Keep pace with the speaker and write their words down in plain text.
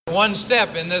One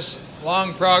step in this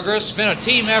long progress. It's been a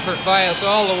team effort by us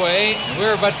all the way, and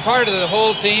we're but part of the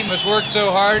whole team that's worked so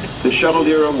hard. The shuttle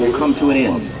era will come to an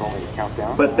end,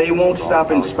 but they won't stop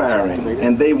inspiring,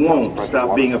 and they won't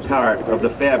stop being a part of the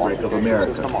fabric of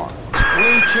America.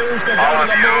 We choose to go to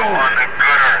the moon.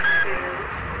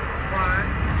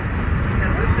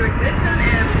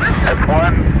 That's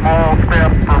one small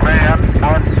step for man,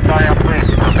 one giant leap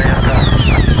for mankind.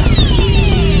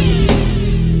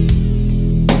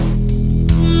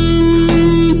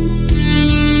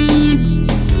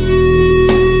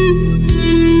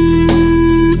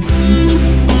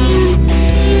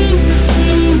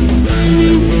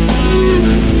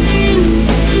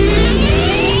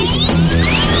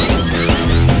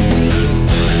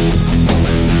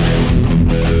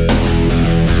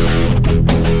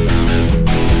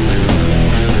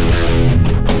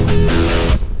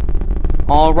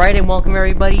 Alright, and welcome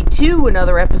everybody to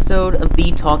another episode of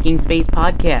the Talking Space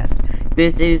Podcast.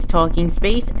 This is Talking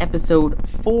Space, episode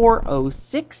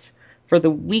 406, for the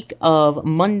week of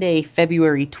Monday,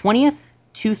 February 20th,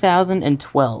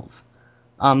 2012.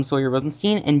 I'm Sawyer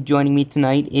Rosenstein, and joining me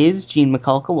tonight is Gene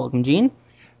McCulka. Welcome, Gene.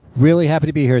 Really happy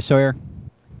to be here, Sawyer.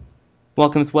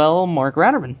 Welcome as well, Mark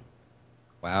Ratterman.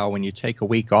 Wow, when you take a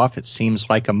week off, it seems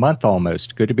like a month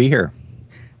almost. Good to be here.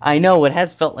 I know, it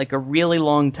has felt like a really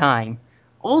long time.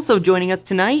 Also joining us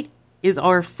tonight is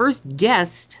our first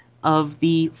guest of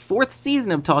the fourth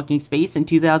season of Talking Space in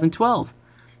 2012.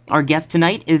 Our guest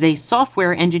tonight is a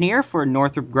software engineer for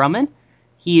Northrop Grumman.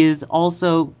 He is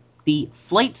also the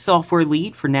flight software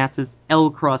lead for NASA's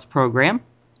LCROSS program,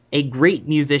 a great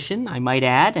musician, I might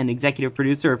add, and executive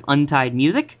producer of Untied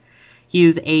Music. He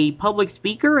is a public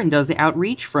speaker and does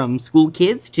outreach from school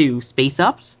kids to space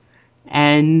ups.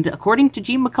 And according to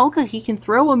Gene McCulka, he can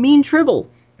throw a mean tribble.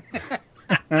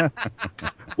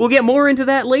 We'll get more into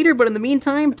that later, but in the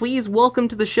meantime, please welcome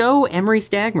to the show, Emery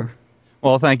Stagmer.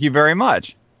 Well, thank you very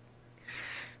much.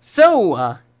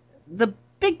 So, the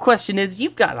big question is,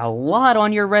 you've got a lot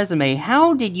on your resume.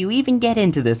 How did you even get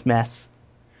into this mess?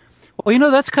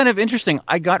 Well, that's kind of interesting.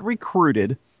 I got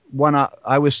recruited when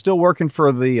I was still working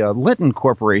for the Litton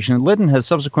Corporation. Litton has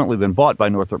subsequently been bought by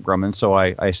Northrop Grumman, so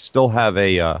I still have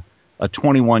a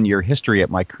 21-year history at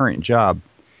my current job.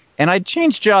 And I'd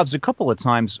changed jobs a couple of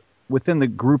times within the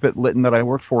group at Litton that I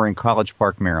worked for in College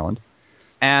Park, Maryland.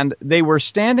 And they were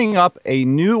standing up a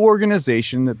new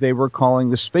organization that they were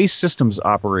calling the Space Systems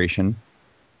Operation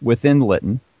within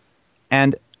Litton.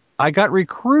 And I got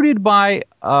recruited by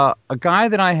a guy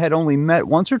that I had only met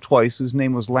once or twice, whose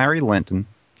name was Larry Linton.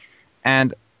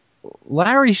 And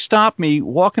Larry stopped me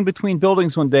walking between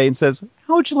buildings one day and says,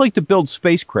 "How would you like to build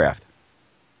spacecraft?"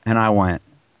 And I went,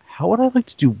 "How would I like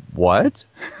to do what?"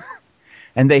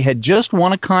 And they had just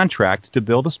won a contract to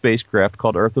build a spacecraft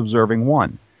called Earth Observing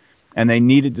 1. And they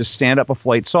needed to stand up a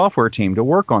flight software team to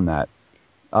work on that.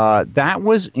 That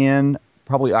was in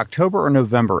probably October or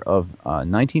November of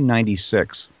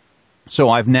 1996. So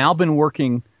I've now been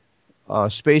working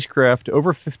spacecraft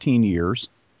over 15 years.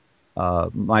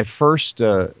 My first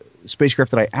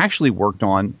spacecraft that I actually worked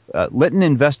on, Litton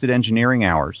invested engineering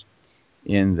hours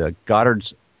in the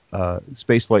Goddard's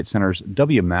Space Flight Center's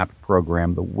WMAP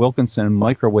program, the Wilkinson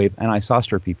Microwave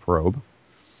Anisotropy Probe,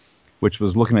 which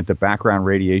was looking at the background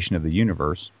radiation of the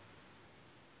universe.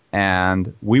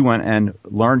 And we went and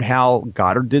learned how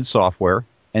Goddard did software,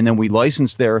 and then we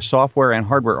licensed their software and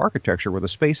hardware architecture with the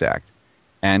Space Act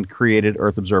and created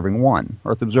Earth Observing 1.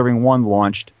 Earth Observing 1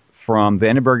 launched from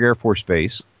Vandenberg Air Force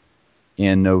Base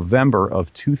in November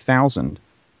of 2000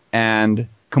 and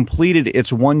completed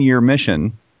its one-year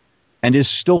mission and is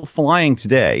still flying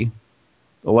today,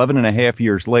 11 and a half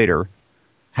years later,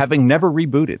 having never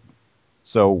rebooted.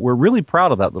 So we're really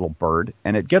proud of that little bird,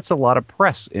 and it gets a lot of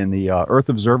press in the Earth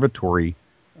Observatory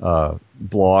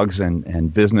blogs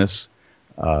and business,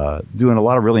 doing a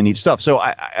lot of really neat stuff. So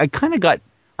I kind of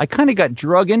got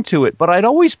drug into it, but I'd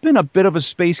always been a bit of a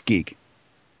space geek.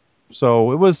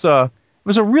 So it was a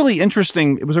really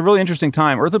interesting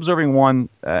time. Earth Observing 1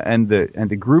 and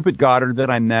the group at Goddard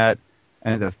that I met,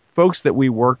 and the folks that we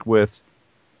worked with,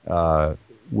 let's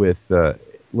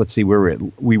see,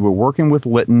 we were working with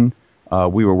Litton.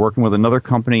 We were working with another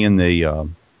company in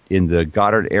the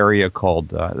Goddard area called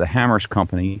the Hammers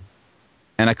Company,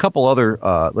 and a couple other.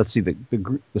 Let's see,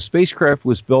 the spacecraft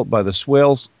was built by the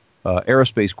Swales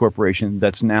Aerospace Corporation.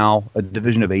 That's now a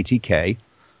division of ATK,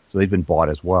 so they've been bought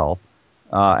as well.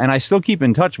 And I still keep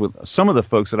in touch with some of the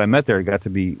folks that I met there. Got to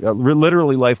be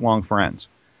literally lifelong friends.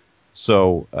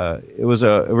 So it was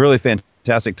a really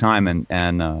fantastic time,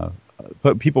 and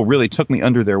people really took me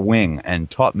under their wing and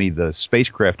taught me the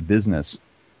spacecraft business.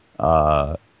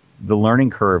 The learning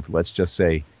curve, let's just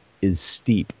say, is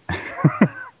steep.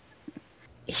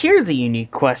 Here's a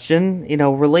unique question,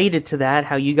 related to that,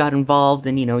 how you got involved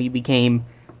and, you became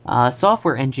a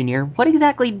software engineer. What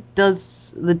exactly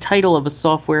does the title of a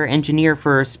software engineer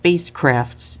for a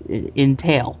spacecraft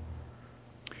entail?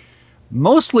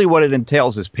 Mostly what it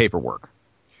entails is paperwork.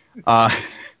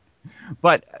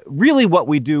 But really what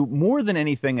we do more than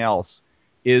anything else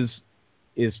is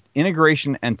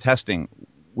integration and testing.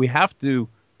 We have to,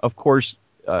 of course,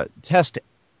 test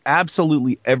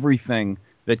absolutely everything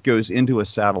that goes into a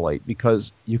satellite,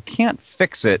 because you can't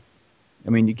fix it.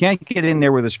 I mean, you can't get in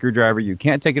there with a screwdriver. You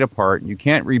can't take it apart. You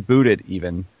can't reboot it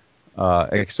even,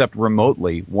 except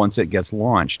remotely once it gets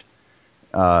launched.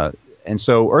 And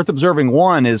so Earth Observing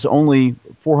 1 is only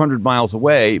 400 miles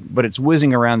away, but it's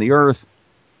whizzing around the Earth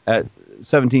at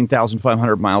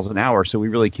 17,500 miles an hour, so we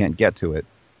really can't get to it.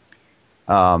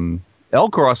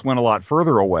 LCROSS went a lot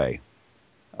further away.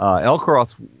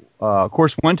 LCROSS, of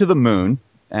course, went to the moon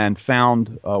and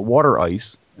found water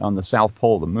ice on the south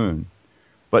pole of the moon.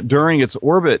 But during its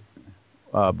orbit,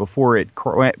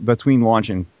 between launch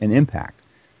and impact,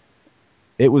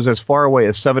 it was as far away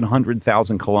as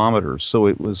 700,000 kilometers. So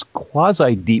it was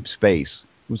quasi-deep space.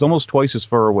 It was almost twice as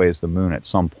far away as the moon at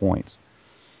some points.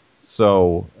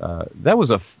 So that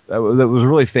was a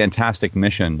really fantastic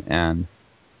mission, and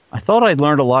I thought I'd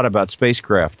learned a lot about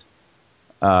spacecraft.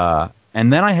 And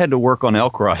then I had to work on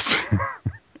LCROSS.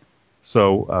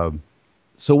 So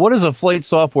what does a flight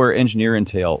software engineer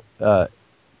entail? The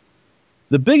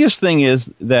biggest thing is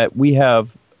that we have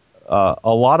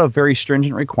a lot of very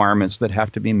stringent requirements that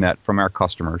have to be met from our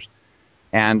customers,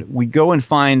 and we go and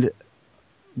find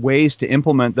ways to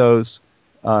implement those.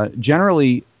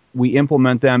 Generally, we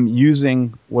implement them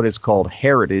using what is called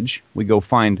heritage. We go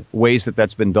find ways that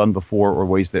that's been done before, or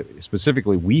ways that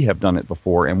specifically we have done it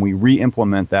before, and we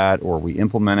re-implement that, or we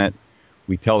implement it.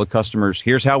 We tell the customers,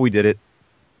 here's how we did it.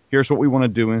 Here's what we want to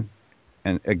do.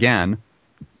 And again,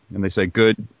 and they say,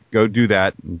 good, go do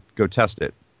that and go test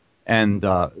it. And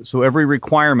so every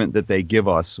requirement that they give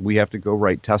us, we have to go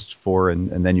write tests for,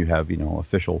 and then you have,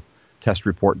 official test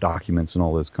report documents and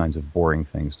all those kinds of boring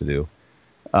things to do.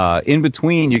 In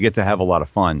between, you get to have a lot of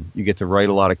fun. You get to write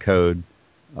a lot of code.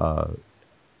 When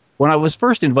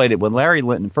Larry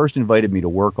Linton first invited me to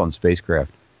work on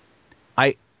spacecraft,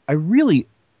 I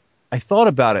thought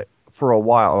about it for a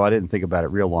while. Well, I didn't think about it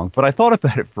real long, but I thought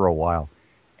about it for a while.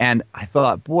 And I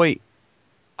thought, boy,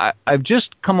 I've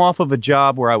just come off of a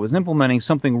job where I was implementing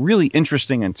something really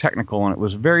interesting and technical, and it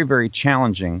was very, very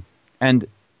challenging. And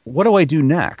what do I do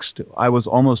next? I was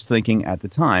almost thinking at the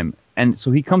time. And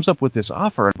so he comes up with this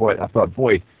offer. And I thought,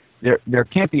 there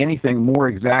can't be anything more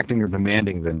exacting or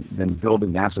demanding than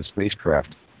building NASA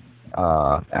spacecraft.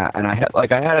 And I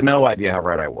had no idea how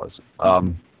right I was.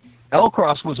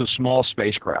 LCROSS was a small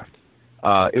spacecraft.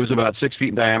 It was about 6 feet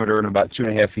in diameter and about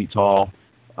 2.5 feet tall.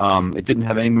 It didn't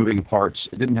have any moving parts.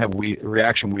 It didn't have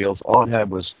reaction wheels. All it had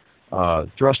was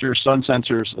thrusters, sun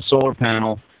sensors, a solar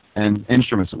panel, and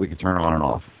instruments that we could turn on and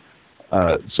off.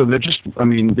 So there just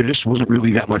wasn't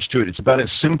really that much to it. It's about as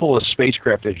simple a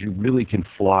spacecraft as you really can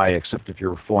fly, except if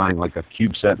you're flying like a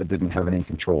CubeSat that didn't have any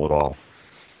control at all.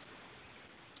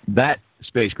 That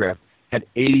spacecraft had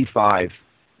 85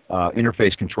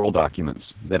 interface control documents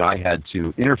that I had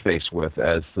to interface with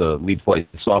as the lead flight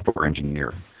software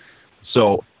engineer.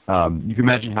 So you can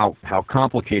imagine how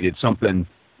complicated something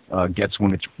gets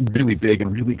when it's really big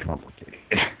and really complicated.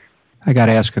 I got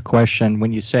to ask a question.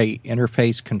 When you say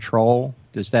interface control,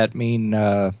 does that mean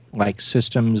like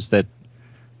systems that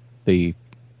the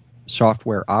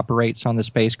software operates on the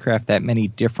spacecraft, that many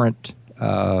different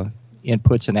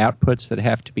inputs and outputs that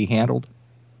have to be handled?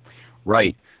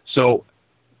 Right. So,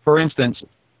 for instance,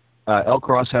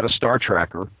 LCROSS had a star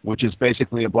tracker, which is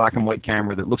basically a black and white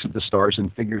camera that looks at the stars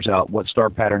and figures out what star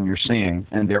pattern you're seeing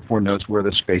and therefore knows where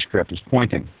the spacecraft is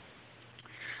pointing.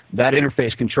 That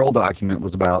interface control document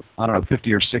was about,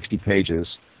 50 or 60 pages.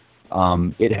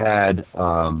 It had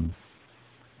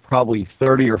probably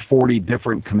 30 or 40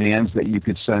 different commands that you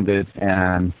could send it,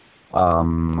 and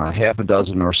a half a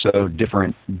dozen or so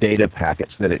different data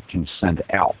packets that it can send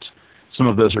out. Some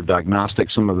of those are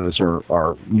diagnostic, some of those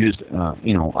are used,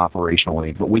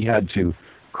 operationally. But we had to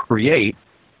create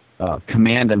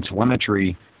command and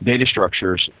telemetry data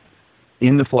structures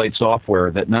in the flight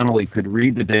software that not only could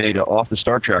read the data off the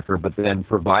star tracker, but then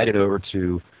provide it over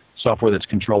to software that's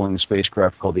controlling the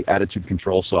spacecraft called the attitude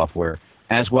control software,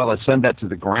 as well as send that to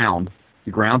the ground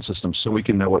system, so we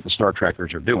can know what the star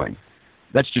trackers are doing.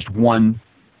 That's just one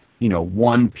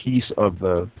piece of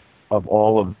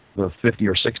all of the 50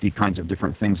 or 60 kinds of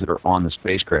different things that are on the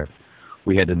spacecraft.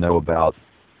 We had to know about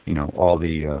all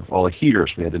the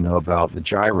heaters. We had to know about the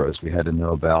gyros. We had to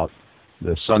know about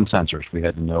the sun sensors. We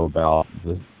had to know about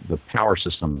the power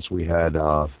systems. We had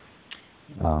a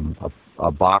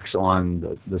box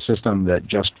on the system that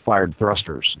just fired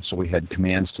thrusters, so we had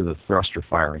commands to the thruster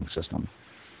firing system.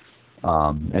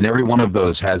 And every one of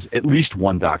those has at least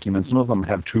one document. Some of them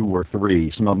have 2 or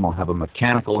 3. Some of them will have a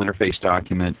mechanical interface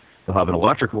document. They'll have an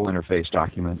electrical interface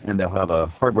document, and they'll have a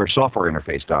hardware-software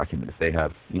interface document if they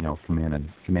have,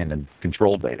 command and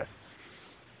control data.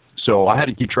 So I had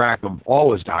to keep track of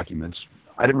all those documents.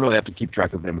 I didn't really have to keep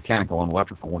track of the mechanical and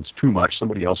electrical ones too much.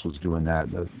 Somebody else was doing that.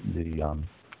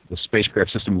 The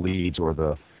spacecraft system leads, or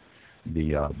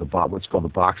what's called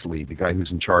the box lead, the guy who's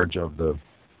in charge of the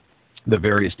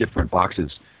various different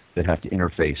boxes that have to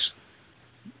interface,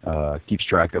 keeps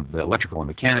track of the electrical and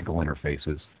mechanical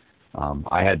interfaces.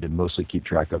 I had to mostly keep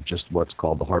track of just what's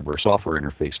called the hardware-software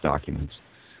interface documents.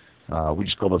 We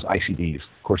just call those ICDs.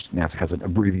 Of course, NASA has an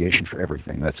abbreviation for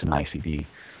everything. That's an ICD,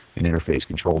 an interface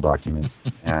control document.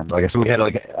 And like I said,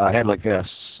 I had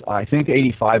I think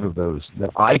 85 of those that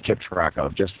I kept track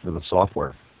of just for the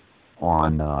software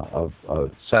on a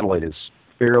satellite is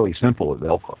fairly simple at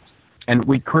LCROSS. And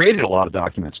we created a lot of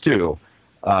documents too.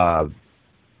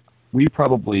 We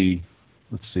probably,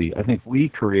 I think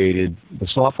the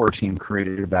software team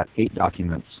created about 8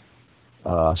 documents,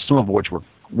 some of which were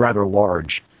rather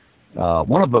large.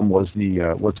 One of them was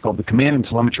what's called the Command and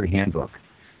Telemetry Handbook.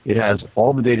 It has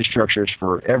all the data structures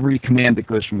for every command that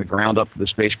goes from the ground up to the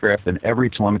spacecraft, and every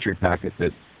telemetry packet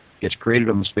that gets created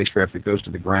on the spacecraft that goes to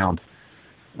the ground.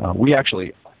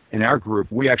 In our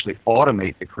group, we actually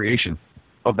automate the creation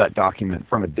of that document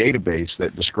from a database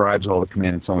that describes all the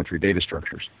command and telemetry data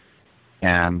structures.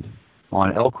 And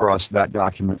on LCROSS, that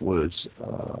document was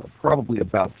probably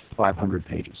about 500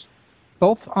 pages.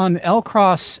 Both on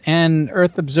LCROSS and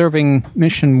Earth Observing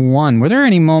Mission 1, were there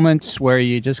any moments where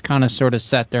you just kind of sort of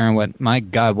sat there and went, my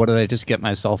God, what did I just get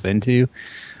myself into?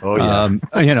 Oh,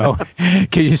 yeah.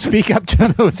 Can you speak up to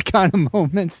those kind of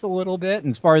moments a little bit,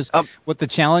 as far as what the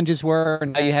challenges were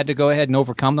and how you had to go ahead and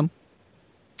overcome them?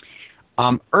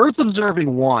 Earth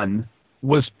Observing 1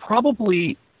 was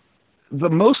probably the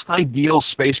most ideal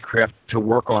spacecraft to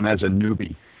work on as a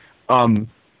newbie.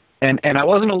 And I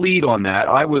wasn't a lead on that.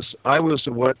 I was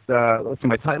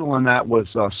my title on that was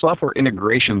software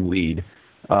integration lead.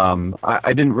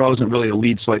 I wasn't really a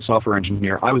lead flight software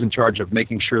engineer. I was in charge of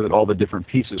making sure that all the different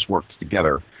pieces worked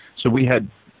together. So we had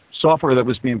software that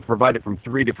was being provided from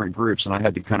 3 different groups, and I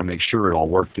had to kind of make sure it all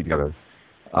worked together.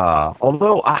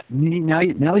 Although, now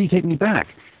you take me back.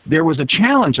 There was a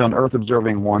challenge on Earth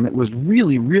Observing 1 that was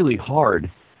really, really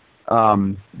hard.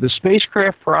 The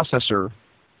spacecraft processor,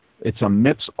 it's a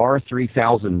MIPS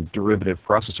R3000 derivative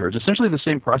processor. It's essentially the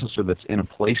same processor that's in a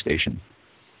PlayStation,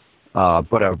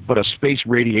 but a space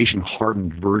radiation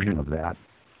hardened version of that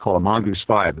called a Mongoose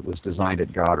 5 that was designed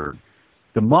at Goddard.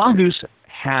 The Mongoose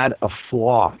had a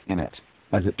flaw in it,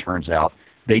 as it turns out.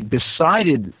 They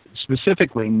decided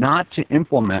specifically not to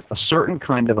implement a certain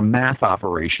kind of a math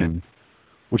operation,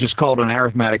 which is called an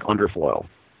arithmetic underflow.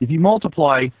 If you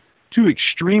multiply 2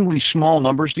 extremely small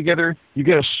numbers together, you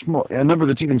get a number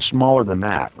that's even smaller than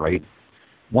that, right?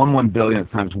 1 billionth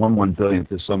times 1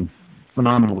 billionth is some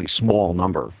phenomenally small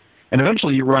number. And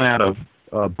eventually you run out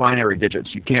of binary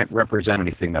digits. You can't represent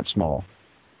anything that small.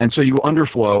 And so you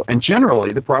underflow, and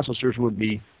generally the processors would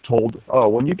be told, oh,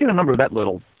 when you get a number that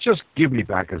little, just give me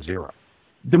back a 0.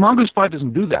 The Mongoose 5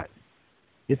 doesn't do that.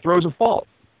 It throws a fault,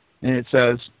 and it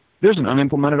says, there's an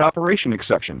unimplemented operation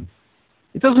exception.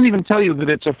 It doesn't even tell you that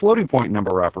it's a floating point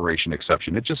number operation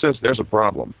exception. It just says there's a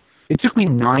problem. It took me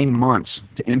 9 months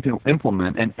to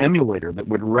implement an emulator that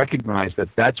would recognize that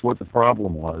that's what the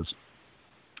problem was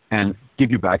and give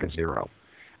you back a 0.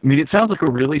 I mean, it sounds like a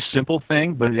really simple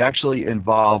thing, but it actually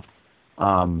involved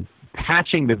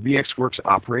patching the VxWorks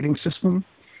operating system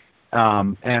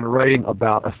and writing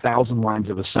about 1,000 lines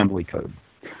of assembly code,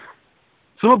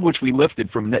 some of which we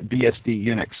lifted from NetBSD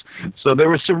Unix. So there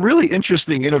was some really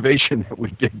interesting innovation that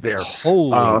we did there.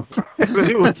 Holy!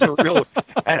 It was a real,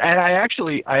 and I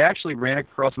actually ran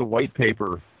across the white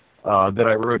paper that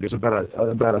I wrote. There's about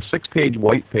a 6-page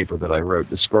white paper that I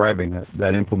wrote describing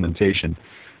that implementation.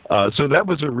 So that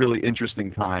was a really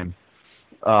interesting time.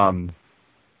 On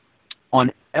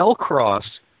LCROSS,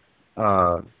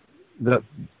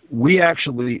 we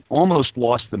actually almost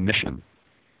lost the mission,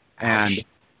 and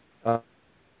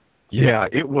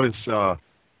it was.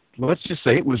 Let's just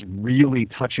say it was really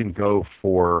touch and go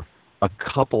for a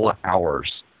couple of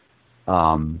hours.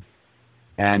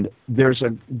 And there's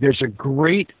a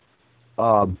great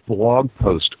blog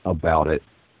post about it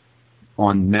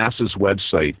on NASA's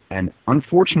website, and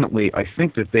unfortunately, I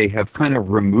think that they have kind of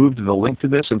removed the link to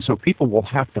this, and so people will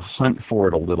have to hunt for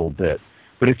it a little bit.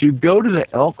 But if you go to the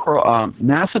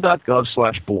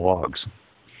nasa.gov/blogs,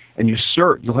 and you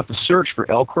search, you'll have to search for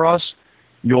LCROSS.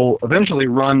 You'll eventually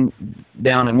run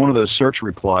down in one of those search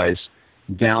replies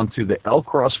down to the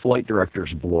LCROSS Flight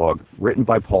Director's blog, written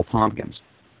by Paul Tompkins,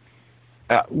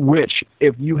 which,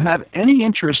 if you have any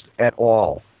interest at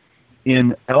all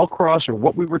in LCROSS or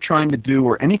what we were trying to do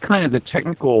or any kind of the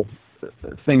technical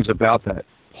things about that,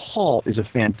 Paul is a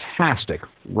fantastic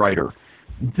writer.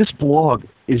 This blog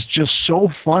is just so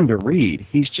fun to read.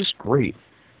 He's just great.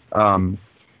 And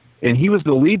he was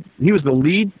the lead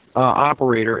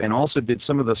operator and also did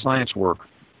some of the science work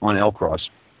on LCROSS.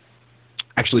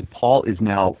 Actually, Paul is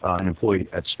now an employee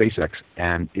at SpaceX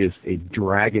and is a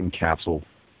Dragon capsule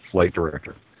flight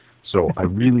director. So I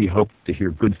really hope to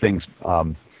hear good things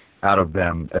out of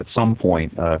them at some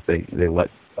point if they let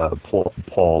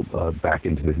Paul back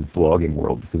into his blogging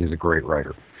world, because he's a great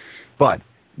writer. But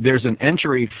there's an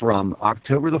entry from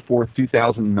October the 4th,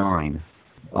 2009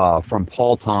 from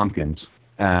Paul Tompkins,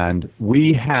 and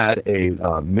we had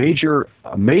a major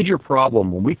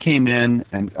problem when we came in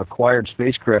and acquired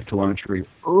spacecraft telemetry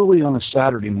early on a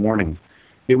Saturday morning.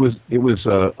 It was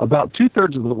about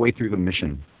 2/3 of the way through the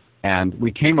mission, and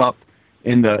we came up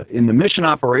in the Mission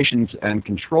Operations and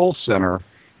Control Center.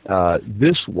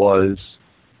 This was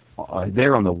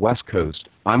there on the West Coast.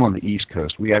 I'm on the East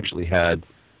Coast. We actually had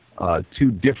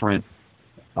two different.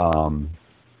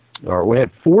 We had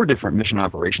 4 different mission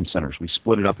operations centers. We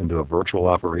split it up into a virtual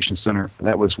operations center.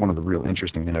 That was one of the real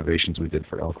interesting innovations we did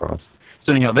for LCROSS.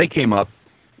 So anyhow, they came up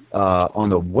on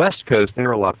the West Coast. They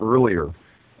were a lot earlier.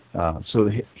 So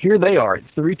here they are at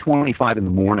 3:25 in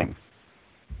the morning.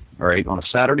 All right, on a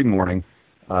Saturday morning,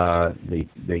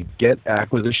 they get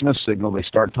acquisition of signal. They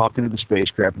start talking to the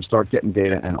spacecraft and start getting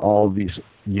data, and all of these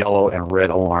yellow and red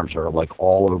alarms are like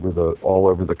all over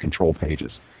the control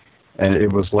pages. And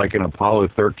it was like an Apollo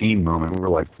 13 moment. We were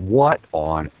like, what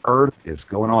on earth is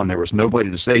going on? There was nobody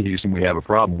to say, Houston, we have a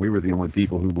problem. We were the only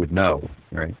people who would know,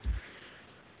 right?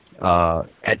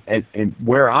 And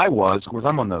where I was, of course,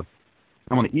 I'm on the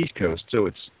East Coast, so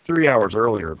it's 3 hours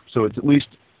earlier. So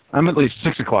I'm at least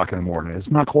 6 o'clock in the morning.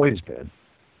 It's not quite as bad.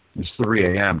 It's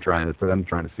 3 a.m. trying to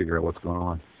figure out what's going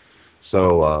on.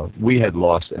 So we had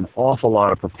lost an awful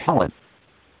lot of propellant.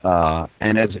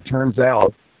 And as it turns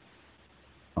out,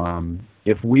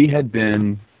 if we had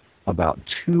been about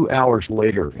 2 hours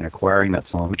later in acquiring that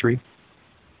telemetry,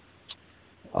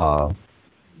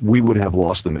 we would have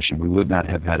lost the mission. We would not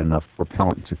have had enough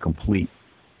propellant to complete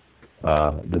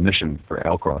the mission for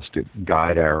LCROSS to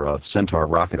guide our Centaur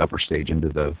rocket upper stage into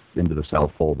the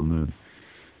south pole of the moon.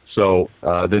 So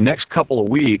the next couple of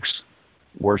weeks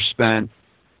were spent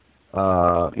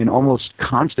in almost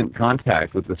constant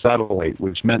contact with the satellite,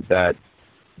 which meant that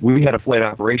we had a flight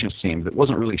operations team that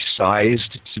wasn't really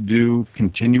sized to do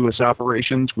continuous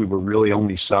operations. We were really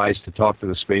only sized to talk to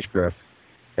the spacecraft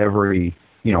every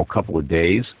couple of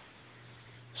days.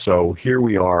 So here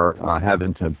we are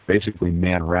having to basically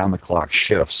man round-the-clock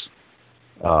shifts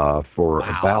for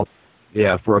a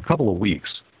couple of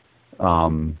weeks.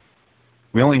 We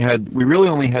really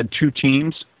only had 2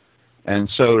 teams, and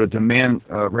so to demand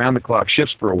round-the-clock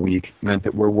shifts for a week meant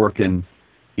that we're working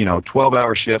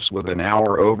 12-hour shifts with an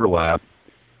hour overlap,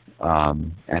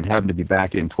 and having to be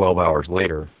back in 12 hours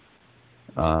later.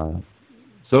 So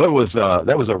that was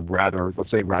a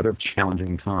rather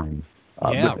challenging time.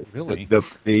 Really.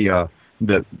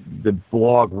 The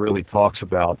blog really talks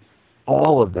about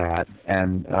all of that,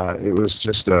 and it was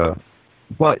just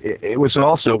but it was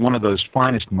also one of those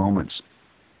finest moments,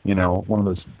 one of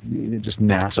those just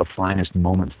NASA finest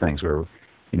moments things where,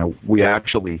 we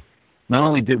actually. Not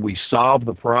only did we solve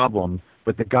the problem,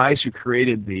 but the guys who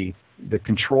created the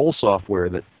control software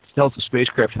that tells the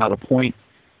spacecraft how to point,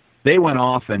 they went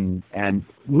off and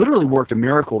literally worked a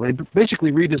miracle. They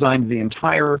basically redesigned the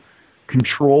entire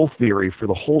control theory for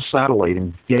the whole satellite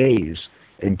in days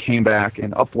and came back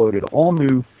and uploaded all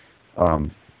new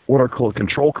what are called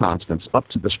control constants up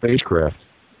to the spacecraft.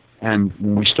 And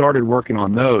when we started working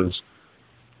on those,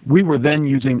 we were then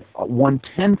using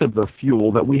 1/10 of the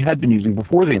fuel that we had been using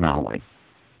before the anomaly.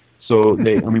 So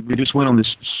we just went on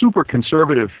this super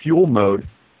conservative fuel mode,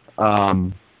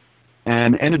 and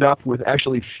ended up with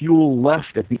actually fuel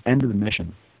left at the end of the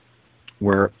mission,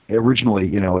 where originally,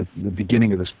 at the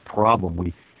beginning of this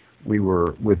problem, we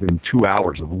were within 2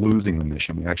 hours of losing the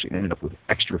mission. We actually ended up with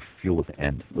extra fuel at the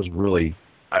end. It was really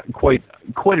quite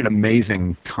an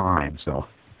amazing time. So.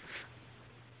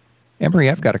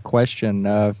 Emery, I've got a question.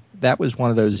 that was one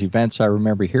of those events I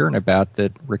remember hearing about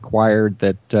that required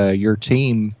that your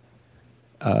team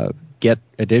get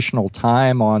additional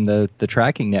time on the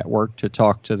tracking network to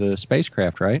talk to the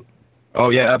spacecraft, right? Oh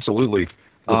yeah, absolutely.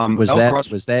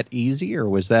 Was that easy, or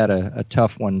was that a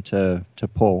tough one to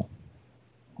pull?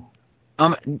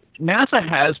 NASA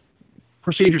has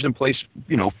procedures in place,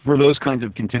 for those kinds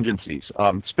of contingencies.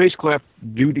 Spacecraft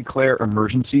do declare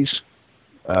emergencies.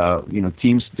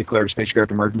 Teams declare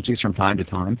spacecraft emergencies from time to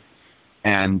time.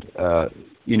 And,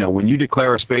 when you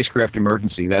declare a spacecraft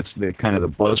emergency, that's the kind of the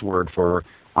buzzword for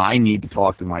I need to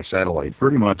talk to my satellite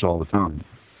pretty much all the time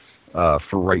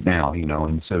for right now,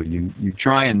 And so you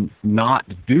try and not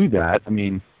do that. I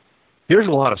mean, there's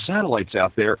a lot of satellites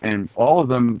out there, and all of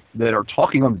them that are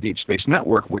talking on the Deep Space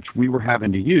Network, which we were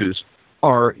having to use,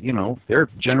 are, they're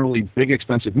generally big,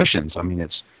 expensive missions. I mean,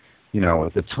 it's,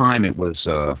 at the time it was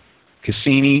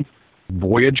Cassini,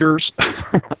 Voyagers.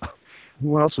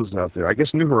 Who else was out there? I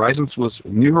guess New Horizons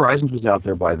was out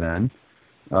there by then.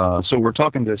 So we're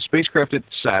talking to spacecraft at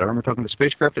Saturn. We're talking to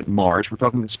spacecraft at Mars. We're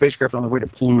talking to spacecraft on the way to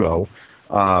Pluto.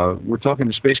 We're talking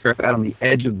to spacecraft out on the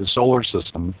edge of the solar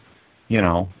system.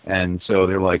 And so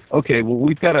they're like, okay, well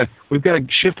we've got to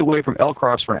shift away from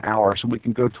LCROSS for an hour so we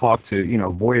can go talk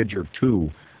to Voyager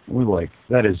 2. And we're like,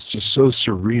 that is just so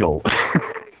surreal,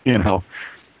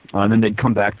 And then they'd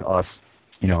come back to us,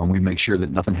 and we make sure that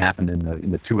nothing happened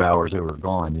in the 2 hours they were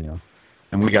gone,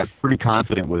 And we got pretty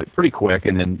confident with it pretty quick,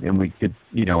 and we could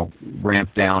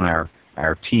ramp down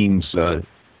our team's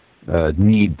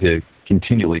need to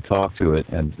continually talk to it,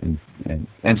 and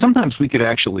sometimes we could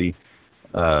actually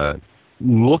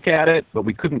look at it, but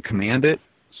we couldn't command it.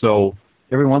 So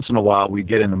every once in a while, we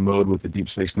get in a mode with the Deep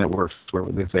Space Networks where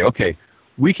they say, okay,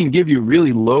 we can give you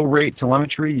really low rate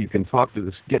telemetry. You can talk to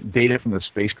this, get data from the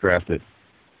spacecraft at,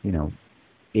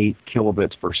 8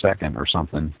 kilobits per second or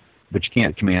something, but you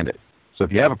can't command it. So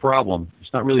if you have a problem,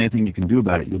 there's not really anything you can do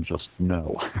about it. You'll just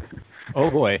know. Oh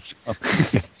boy.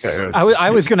 I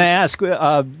was going to ask,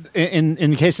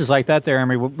 in cases like that, there,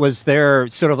 Emery, was there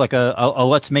sort of like a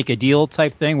let's make a deal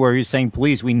type thing where you're saying,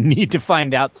 please, we need to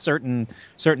find out certain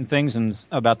things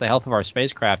about the health of our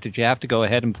spacecraft? Did you have to go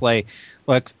ahead and play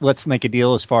let's make a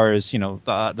deal as far as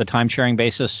the time sharing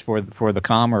basis for the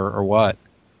comm or what?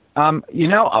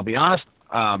 I'll be honest.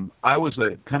 I was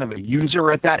a kind of a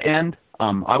user at that end.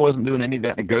 I wasn't doing any of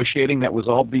that negotiating. That was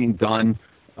all being done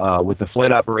with the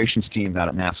flight operations team out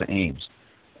at NASA Ames.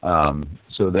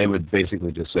 So they would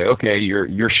basically just say, okay,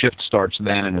 your shift starts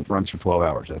then and it runs for 12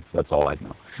 hours. That's all I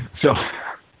know. So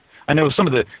I know some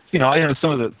of the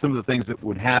things that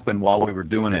would happen while we were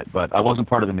doing it, but I wasn't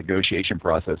part of the negotiation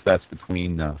process. That was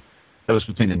between the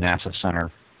NASA Center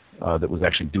that was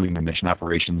actually doing the mission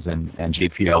operations and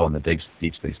JPL and the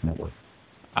Deep Space Network.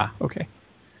 Ah, okay.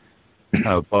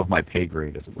 Above my pay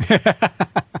grade, as it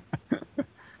were.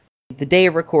 The day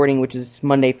of recording, which is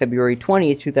Monday, February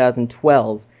 20th,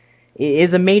 2012,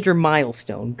 is a major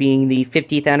milestone, being the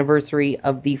 50th anniversary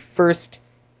of the first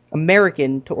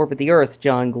American to orbit the Earth,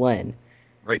 John Glenn.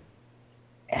 Right.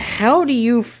 How do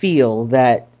you feel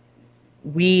that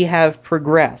we have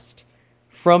progressed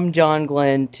from John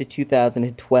Glenn to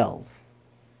 2012?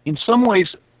 In some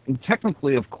ways, and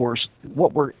technically, of course,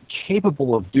 what we're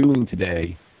capable of doing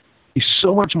today is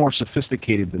so much more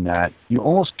sophisticated than that. You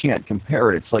almost can't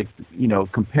compare it. It's like,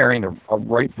 comparing a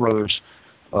Wright Brothers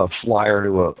flyer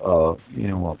to a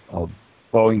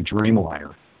Boeing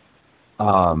Dreamliner.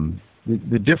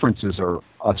 The differences are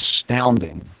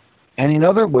astounding. And in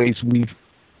other ways, we've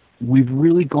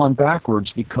really gone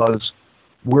backwards because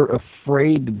we're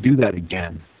afraid to do that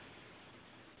again.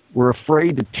 We're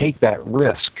afraid to take that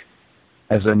risk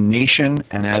as a nation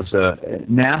and as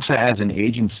NASA as an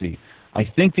agency. I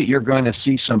think that you're going to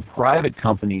see some private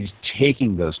companies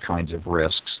taking those kinds of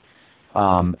risks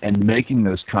and making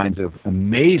those kinds of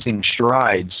amazing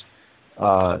strides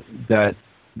that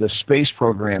the space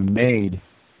program made.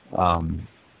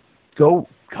 Go!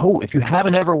 If you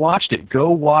haven't ever watched it, go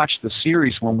watch the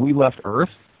series When We Left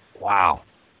Earth. Wow,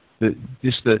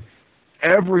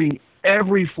 every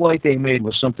flight they made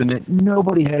was something that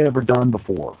nobody had ever done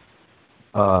before.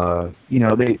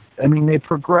 They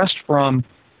progressed from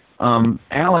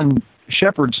Alan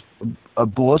Shepard's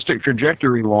ballistic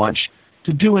trajectory launch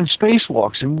to doing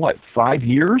spacewalks in 5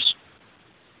 years?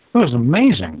 It was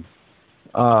amazing.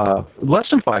 Less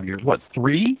than 5 years.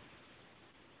 3?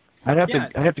 I'd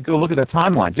have to go look at the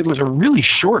timelines. It was a really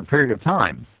short period of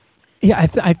time. Yeah,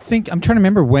 I think I'm trying to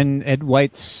remember when Ed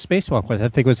White's spacewalk was. I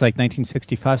think it was like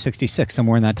 1965, 66,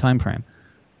 somewhere in that time frame.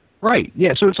 Right.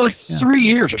 Yeah. So it's like 3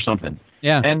 years or something.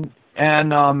 Yeah. And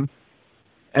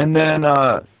then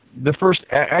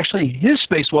actually his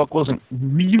spacewalk wasn't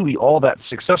really all that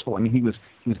successful. I mean, he was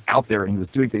out there and he was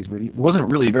doing things, but he wasn't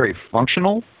really very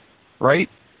functional, right?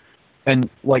 And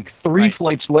like three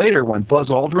flights later, when Buzz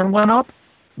Aldrin went up,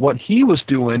 what he was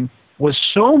doing was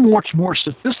so much more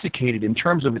sophisticated in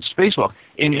terms of its spacewalk.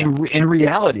 In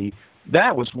reality,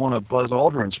 that was one of Buzz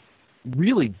Aldrin's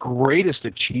really greatest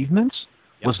achievements,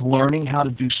 was learning how to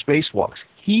do spacewalks.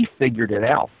 He figured it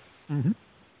out. Mm-hmm.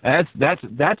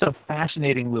 That's a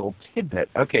fascinating little tidbit.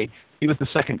 Okay, he was the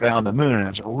second guy on the moon, and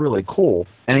it's really cool.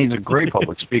 And he's a great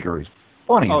public speaker. He's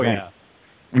funny. Oh, man. yeah.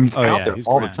 And he's out there he's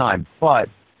all grand. the time. But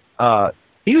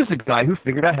he was the guy who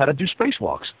figured out how to do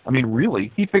spacewalks. I mean,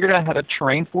 really, he figured out how to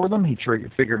train for them. He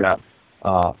figured out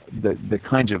the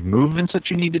kinds of movements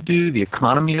that you need to do, the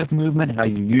economy of movement, how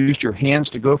you used your hands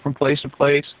to go from place to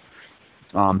place,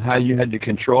 how you had to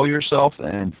control yourself,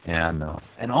 and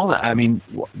all that. I mean,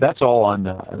 that's all on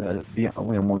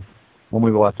when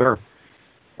we left Earth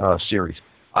series.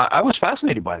 I was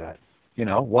fascinated by that.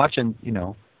 Watching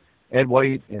Ed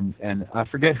White and I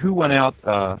forget who went out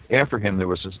after him. There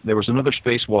was another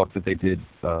spacewalk that they did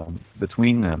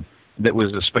between them that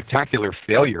was a spectacular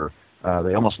failure.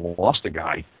 They almost lost a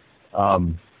guy.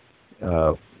 One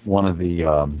of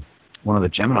the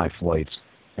Gemini flights,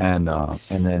 and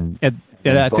then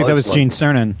I think that was Gene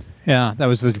Cernan. Yeah, that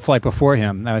was the flight before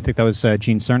him. I think that was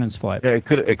Gene Cernan's flight. Yeah,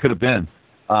 it could have been.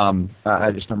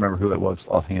 I just don't remember who it was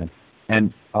offhand.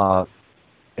 And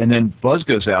then Buzz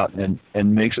goes out and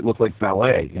makes it look like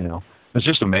ballet. It's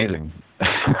just amazing.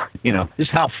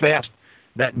 Just how fast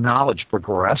that knowledge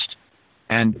progressed,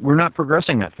 and we're not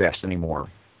progressing that fast anymore.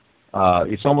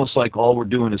 It's almost like all we're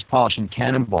doing is polishing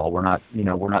Cannonball. We're not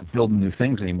building new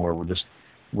things anymore.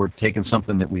 We're taking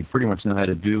something that we pretty much know how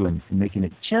to do and making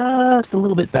it just a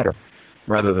little bit better,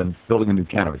 rather than building a new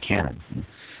kind of a cannon.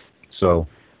 So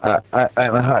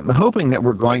I'm hoping that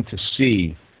we're going to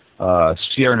see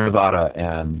Sierra Nevada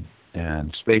and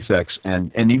SpaceX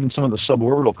and even some of the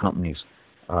suborbital companies,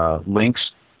 Lynx,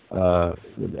 the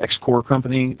X-Core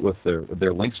company with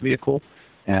their Lynx vehicle,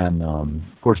 and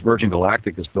of course Virgin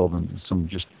Galactic is building some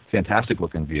just fantastic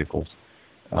looking vehicles,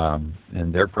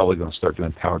 and they're probably going to start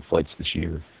doing powered flights this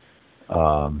year.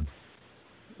 Armadillo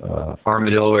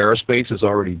Aerospace is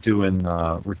already doing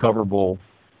recoverable,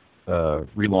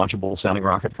 relaunchable sounding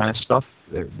rocket kind of stuff.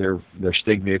 Their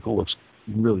Stig vehicle looks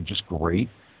really just great.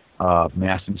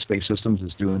 Maston Space Systems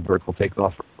is doing vertical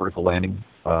takeoff, vertical landing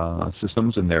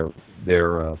systems, and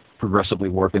they're progressively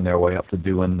working their way up to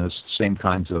doing the same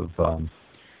kinds of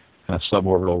kind of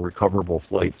suborbital recoverable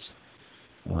flights.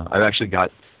 I've actually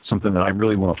got something that I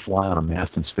really want to fly on a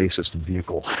Maston Space System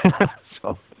vehicle.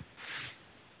 So,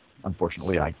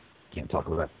 unfortunately, I can't talk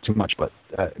about that too much, but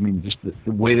I mean, just the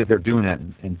way that they're doing that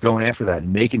and going after that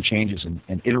and making changes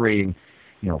and iterating,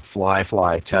 fly,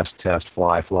 test,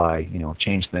 fly,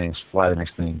 change things, fly the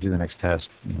next thing, do the next test,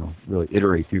 really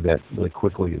iterate through that really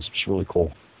quickly is just really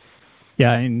cool.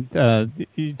 Yeah, and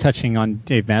touching on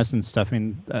Dave Masden's stuff, I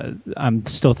mean, I'm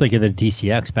still thinking of the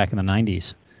DCX back in the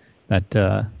 90s that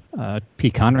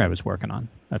Pete Conrad was working on.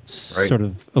 That's right. Sort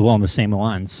of along the same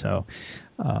lines. So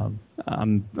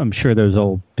I'm sure there's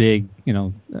all big,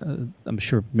 I'm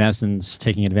sure Masden's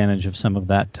taking advantage of some of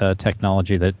that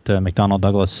technology that McDonnell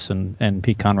Douglas and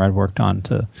Pete Conrad worked on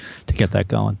to get that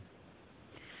going.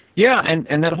 Yeah,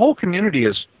 and that whole community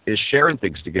is sharing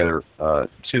things together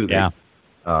too. Yeah.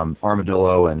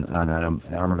 Armadillo and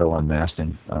Armadillo and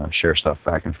Maston share stuff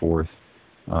back and forth.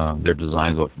 Their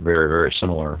designs look very, very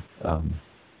similar.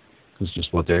 It's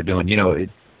just what they're doing.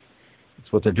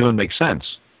 It's what they're doing makes sense.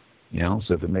 So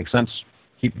if it makes sense,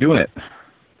 keep doing it.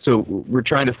 So we're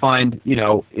trying to find,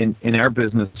 in our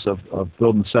business of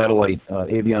building satellite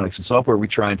avionics and software, we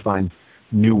try and find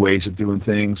new ways of doing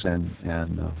things and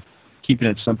keeping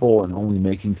it simple and only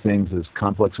making things as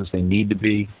complex as they need to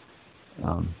be.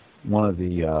 One of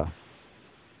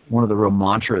the real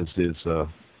mantras is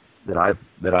that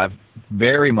I've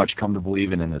very much come to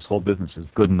believe in this whole business is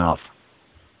good enough.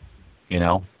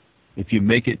 If you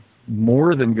make it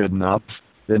more than good enough,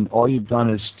 then all you've done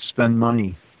is spend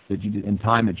money and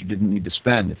time that you didn't need to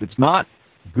spend. If it's not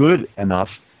good enough,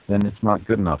 then it's not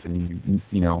good enough, and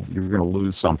you're going to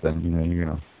lose something.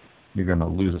 You're going to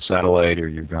lose a satellite, or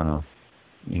you're going to,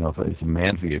 if it's a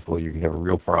manned vehicle, you have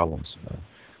real problems.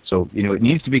 So it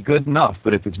needs to be good enough.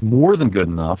 But if it's more than good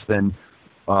enough, then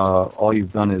all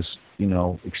you've done is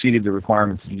exceeded the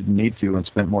requirements that you didn't need to and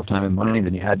spent more time and money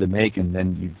than you had to make, and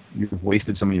then you've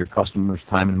wasted some of your customers'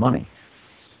 time and money.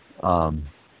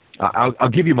 I'll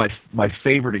give you my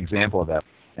favorite example of that,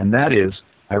 and that is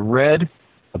I read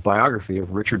a biography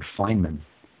of Richard Feynman,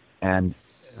 and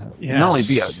not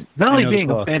only being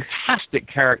a book. fantastic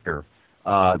character.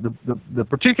 The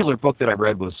particular book that I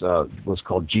read was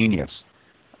called Genius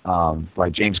by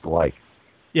James Gleick.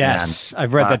 Yes, And,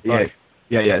 I've read that book.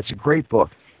 Yeah, it's a great book.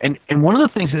 And one of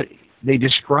the things that they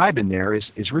describe in there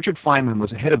is Richard Feynman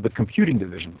was head of the computing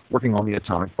division working on the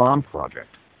atomic bomb project.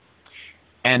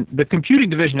 And the computing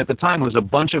division at the time was a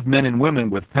bunch of men and women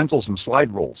with pencils and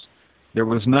slide rules. There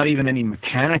was not even any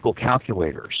mechanical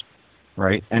calculators,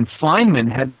 right? And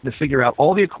Feynman had to figure out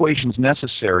all the equations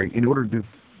necessary in order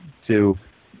to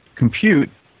compute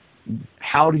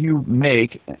how do you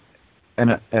make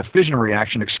a fission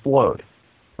reaction explode,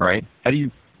 right? How do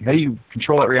you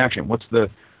control that reaction? What's the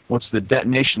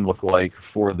detonation look like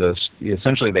for this?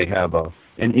 Essentially, they have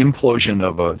an implosion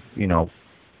of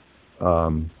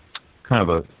kind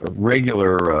of a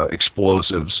regular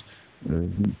explosives,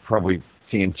 probably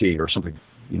TNT or something,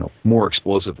 more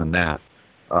explosive than that,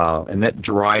 and that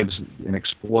drives an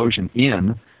explosion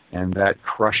in, and that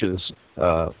crushes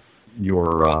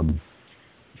your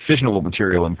fissionable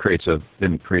material and creates a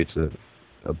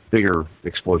bigger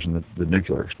explosion, the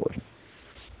nuclear explosion.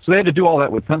 So they had to do all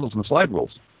that with pencils and slide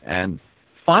rules. And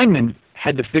Feynman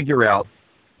had to figure out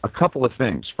a couple of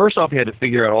things. First off, he had to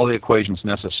figure out all the equations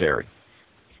necessary.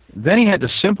 Then he had to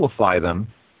simplify them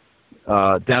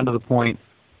down to the point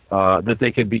that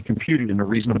they could be computed in a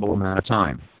reasonable amount of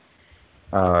time.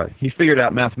 He figured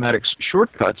out mathematics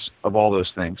shortcuts of all those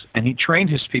things, and he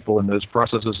trained his people in those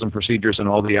processes and procedures and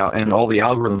all the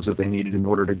algorithms that they needed in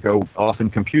order to go off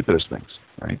and compute those things,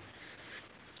 right?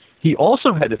 He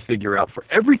also had to figure out, for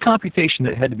every computation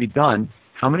that had to be done,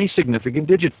 how many significant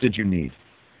digits did you need,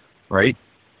 right?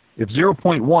 If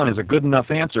 0.1 is a good enough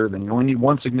answer, then you only need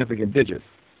one significant digit.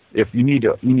 If you need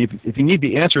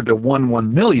the answer to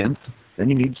 1/1,000,000th, then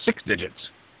you need 6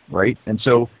 digits, right? And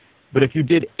so, but if you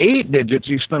did 8 digits,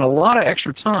 you spent a lot of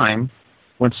extra time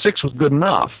when 6 was good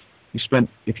enough.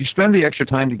 If you spend the extra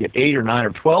time to get 8 or 9 or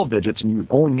 12 digits and you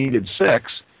only needed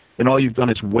 6, then all you've done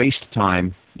is waste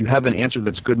time. You have an answer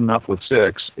that's good enough with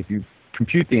 6. If you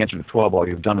compute the answer to 12, all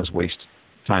you've done is waste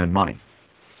time and money.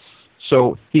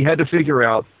 So he had to figure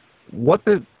out what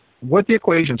the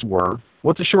equations were,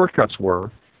 what the shortcuts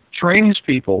were, train his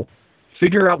people,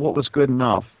 figure out what was good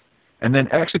enough, and then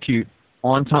execute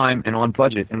on time and on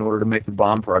budget in order to make the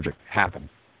bomb project happen.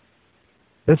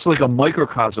 That's like a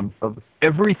microcosm of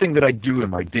everything that I do in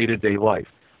my day-to-day life.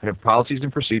 I have policies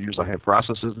and procedures. I have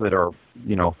processes that are,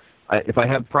 if I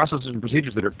have processes and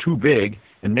procedures that are too big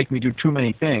and make me do too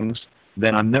many things,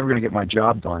 then I'm never going to get my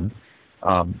job done.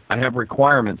 I have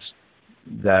requirements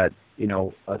that,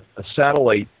 a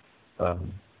satellite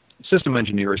system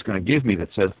engineer is going to give me that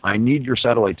says, I need your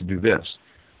satellite to do this.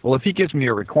 Well, if he gives me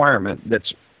a requirement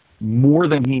that's more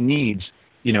than he needs,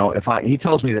 he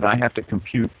tells me that I have to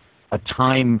compute a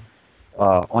time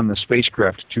on the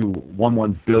spacecraft to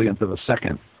 1/1,000,000,000th of a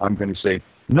second, I'm going to say,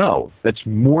 no, that's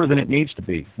more than it needs to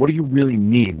be. What do you really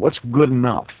need? What's good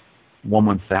enough?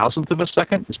 1/1000th of a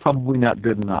second is probably not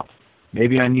good enough.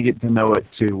 Maybe I need it to know it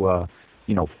to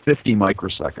 50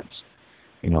 microseconds,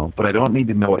 but I don't need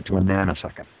to know it to a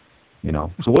nanosecond,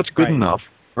 So what's good enough,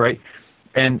 right?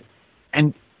 And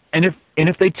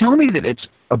if they tell me that it's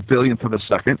 1/1000,000th of a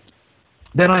second,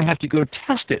 then I have to go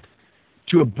test it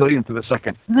to 1/1000,000th of a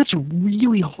second, and that's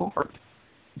really hard.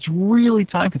 It's really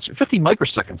time-consuming. 50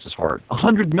 microseconds is hard.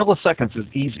 100 milliseconds is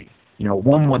easy.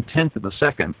 1/10th of a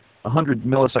second. 100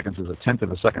 milliseconds is 1/10th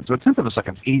of a second. So 1/10th of a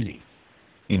second is easy.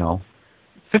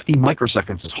 50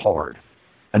 microseconds is hard.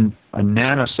 And a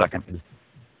nanosecond is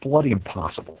bloody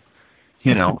impossible.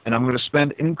 And I'm going to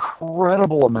spend an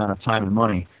incredible amount of time and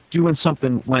money doing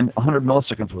something when 100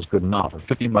 milliseconds was good enough, or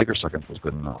 50 microseconds was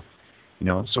good enough.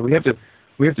 So we have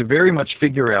to very much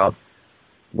figure out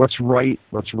what's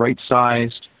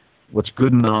right-sized, what's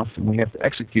good enough, and we have to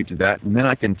execute to that. And then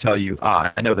I can tell you,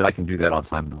 I know that I can do that on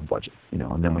time and on budget.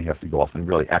 And then we have to go off and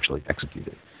really actually execute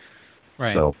it.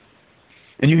 Right. So,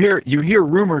 and you hear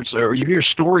rumors or you hear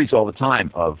stories all the time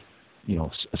of,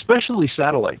 especially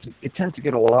satellites. It tends to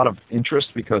get a lot of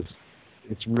interest because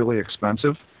it's really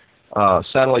expensive.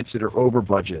 Satellites that are over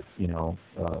budget,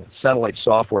 satellite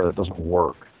software that doesn't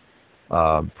work.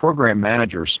 Program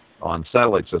managers on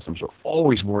satellite systems are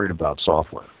always worried about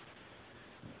software.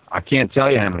 I can't tell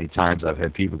you how many times I've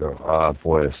had people go, oh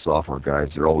boy, the software guys,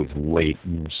 they're always late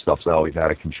and stuff's always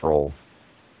out of control.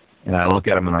 And I look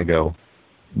at them and I go,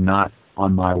 not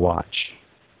on my watch.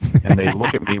 And they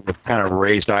look at me with kind of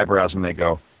raised eyebrows and they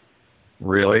go,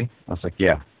 really? I was like,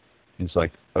 yeah. It's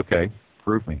like, okay,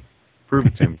 prove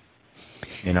it to me.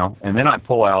 And then I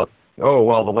pull out, oh,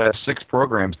 well, the last 6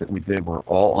 programs that we did were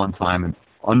all on time and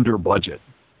under budget.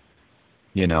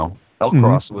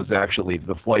 LCROSS was actually,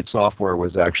 the flight software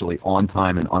was actually on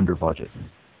time and under budget.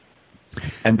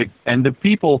 And the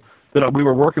people that we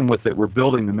were working with that were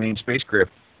building the main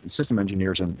spacecraft, system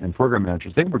engineers and program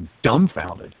managers, they were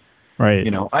dumbfounded. Right.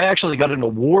 You know, I actually got an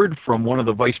award from one of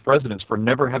the vice presidents for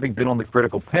never having been on the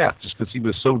critical path, just because he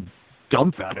was so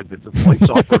dumbfounded that the flight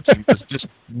software team was just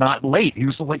not late. He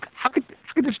was like, how could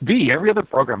this be? Every other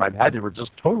program I've had, they were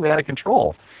just totally out of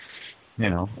control. You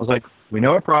know, I was like, we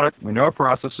know our product, we know our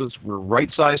processes, we're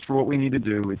right-sized for what we need to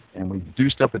do, and we do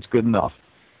stuff that's good enough,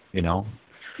 you know?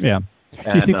 Yeah.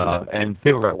 And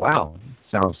people were like, wow,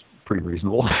 sounds pretty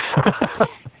reasonable.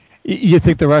 You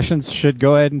think the Russians should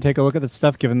go ahead and take a look at this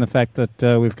stuff, given the fact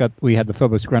that we had the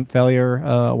Phobos grunt failure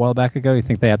a while back ago? You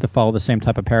think they have to follow the same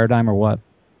type of paradigm, or what?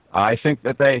 I think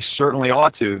that they certainly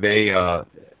ought to. The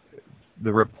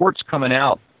reports coming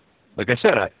out, like I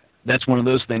said, that's one of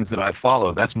those things that I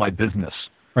follow. That's my business,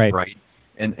 right?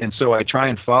 And so I try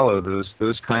and follow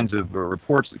those kinds of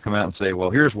reports that come out and say, well,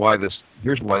 here's why this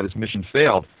mission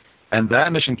failed, and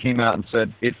that mission came out and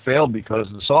said it failed because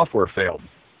the software failed.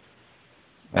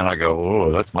 And I go,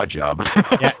 oh, that's my job.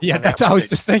 Yeah, that's what I was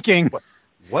just thinking.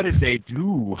 What did they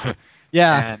do?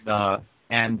 Yeah.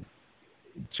 And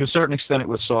to a certain extent it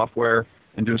was software,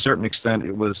 and to a certain extent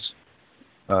it was,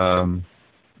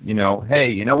 hey,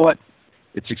 you know what?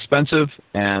 It's expensive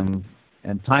and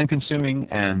time-consuming,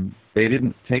 and they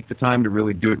didn't take the time to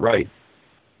really do it right.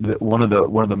 One of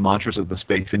the mantras of the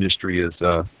space industry is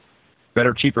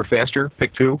better, cheaper, faster.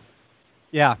 Pick two.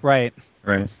 Yeah, right.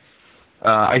 Right.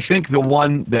 I think the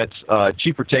one that's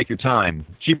cheaper, take your time.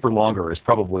 Cheaper, longer is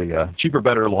probably cheaper,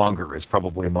 better, longer is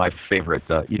probably my favorite.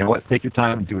 You know what? Take your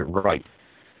time and do it right.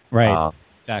 Right.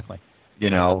 Exactly.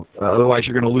 You know, otherwise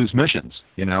you're going to lose missions.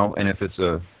 You know, and if it's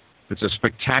a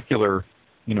spectacular,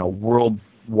 you know,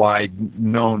 worldwide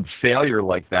known failure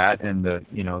like that, and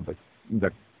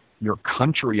your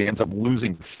country ends up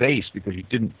losing face because you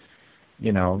didn't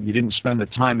spend the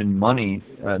time and money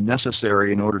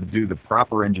necessary in order to do the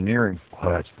proper engineering. Oh,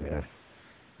 that's bad.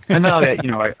 And now that,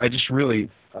 I just really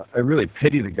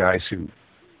pity the guys who,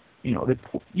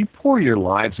 you pour your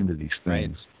lives into these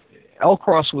things. Right.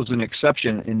 LCROSS was an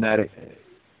exception in that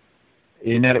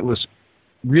it was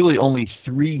really only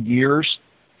 3 years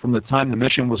from the time the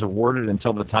mission was awarded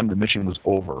until the time the mission was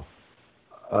over.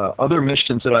 Other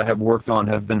missions that I have worked on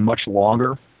have been much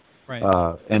longer. Right.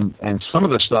 And some of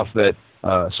the stuff that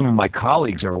some of my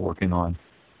colleagues are working on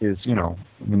is,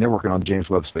 they're working on the James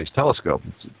Webb Space Telescope.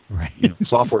 Right.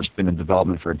 Software's been in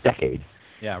development for a decade.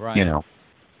 Yeah, right.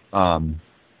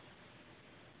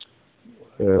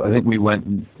 I think we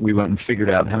went and figured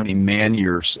out how many man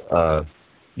years,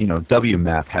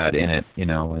 WMAP had in it,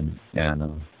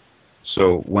 and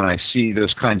so when I see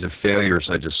those kinds of failures,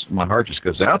 my heart just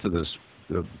goes out to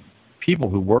the people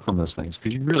who work on those things,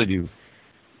 because you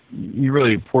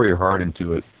really pour your heart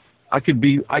into it. I could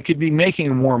be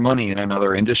making more money in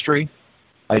another industry.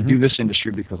 I do this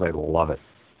industry because I love it.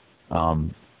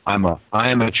 I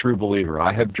am a true believer.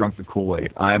 I have drunk the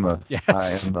Kool-Aid. I am a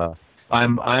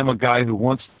guy who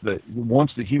wants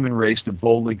the human race to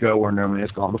boldly go where no one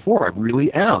has gone before. I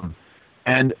really am.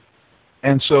 And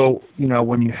so,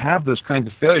 when you have those kinds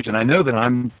of failures, and I know that I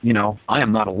am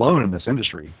not alone in this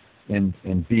industry in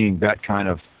being that kind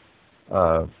of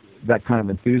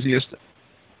enthusiast.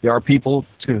 There are people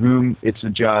to whom it's a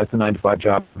 9-to-5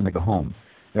 job, and they go home.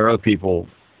 There are other people.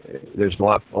 There's a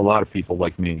lot of people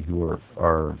like me who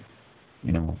are,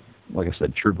 like I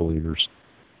said, true believers.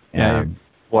 And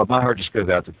well, my heart just goes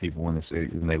out to people when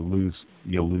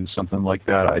you lose something like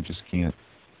that. I just can't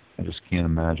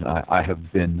imagine. I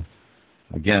have been,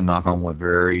 again, knock on wood,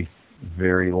 very,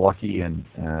 very lucky, and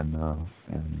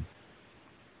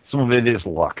some of it is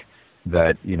luck.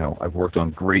 That I've worked on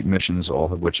great missions,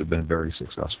 all of which have been very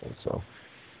successful.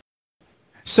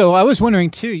 So I was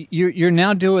wondering too. You're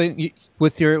now doing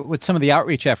with some of the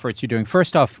outreach efforts you're doing.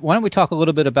 First off, why don't we talk a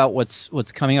little bit about what's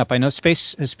coming up? I know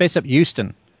Space Up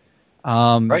Houston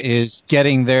is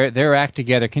getting their act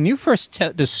together. Can you first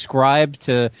describe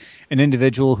to an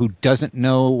individual who doesn't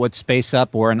know what Space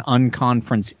Up or an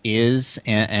unconference is,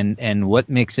 and what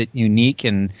makes it unique,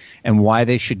 and why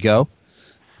they should go?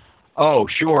 Oh,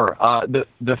 sure.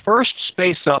 The first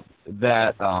Space Up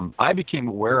that I became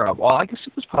aware of, well, I guess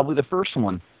it was probably the first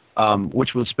one,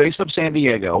 which was Space Up San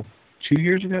Diego 2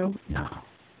 years ago? No.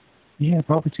 Yeah,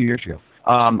 probably 2 years ago.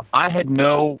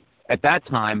 At that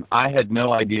time, I had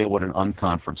no idea what an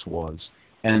unconference was.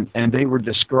 And they were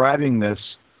describing this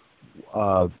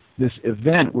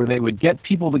event where they would get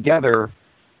people together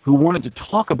who wanted to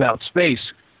talk about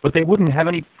space, but they wouldn't have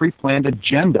any pre-planned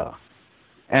agenda.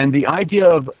 And the idea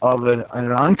of an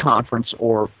unconference,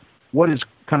 or what is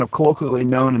kind of colloquially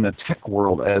known in the tech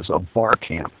world as a bar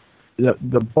camp.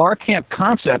 The bar camp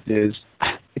concept is,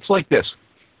 it's like this.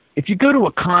 If you go to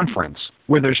a conference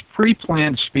where there's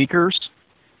pre-planned speakers,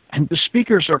 and the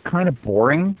speakers are kind of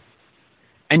boring,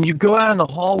 and you go out in the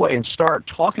hallway and start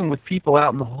talking with people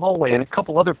out in the hallway, and a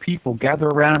couple other people gather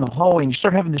around in the hallway, and you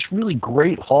start having this really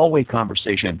great hallway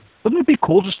conversation. Wouldn't it be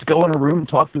cool just to go in a room and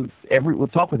talk with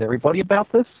everybody about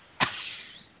this?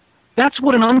 That's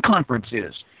what an unconference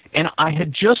is. And I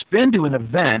had just been to an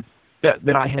event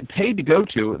that I had paid to go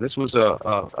to. This was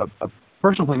a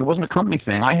personal thing. It wasn't a company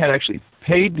thing. I had actually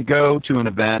paid to go to an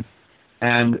event,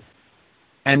 and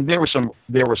there were some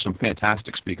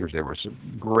fantastic speakers. There were some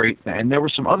great, and there were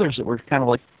some others that were kind of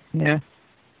like, yeah,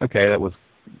 okay, that was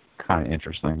kind of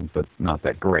interesting, but not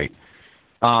that great.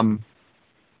 And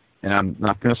I'm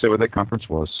not going to say what that conference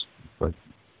was, but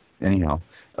anyhow,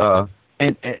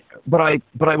 but I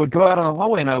would go out on the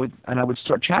hallway and I would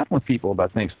start chatting with people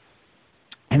about things.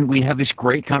 And we have this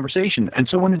great conversation. And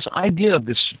so when this idea of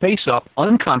this Space Up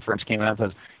unconference came out, I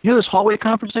said, this hallway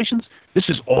conversations? This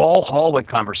is all hallway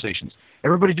conversations.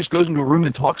 Everybody just goes into a room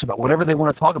and talks about whatever they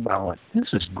want to talk about. I'm like,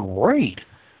 this is great.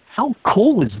 How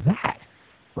cool is that?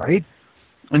 Right?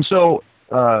 And so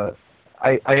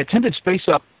I attended Space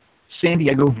Up San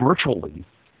Diego virtually.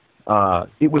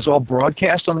 It was all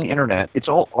broadcast on the internet. It's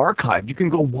all archived. You can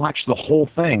go watch the whole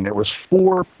thing. There was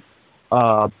 4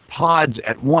 pods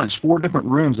at once, 4 different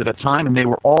rooms at a time, and they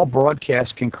were all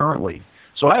broadcast concurrently.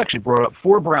 So I actually brought up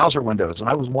 4 browser windows, and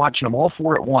I was watching them all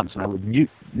 4 at once, and I would mute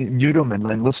them and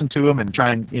then listen to them and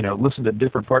try and listen to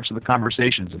different parts of the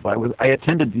conversations. I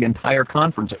attended the entire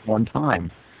conference at one time.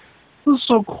 It was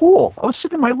so cool. I was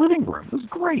sitting in my living room. It was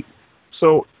great.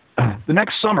 So the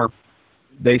next summer,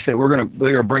 they said they're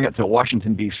gonna bring it to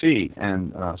Washington D.C.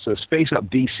 and so Space Up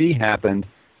D.C. happened,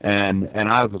 and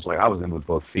I was in with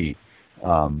both feet.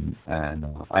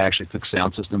 I actually took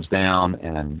sound systems down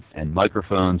and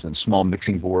microphones and small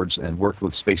mixing boards and worked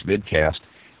with Space Vidcast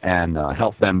and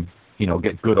helped them,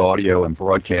 get good audio and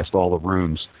broadcast all the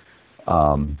rooms.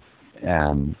 I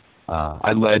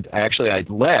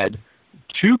led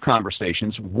 2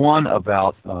 conversations, one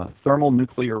about thermal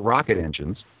nuclear rocket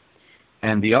engines,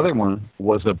 and the other one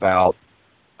was about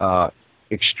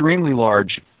extremely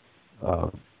large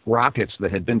rockets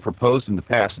that had been proposed in the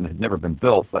past and had never been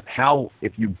built, but how,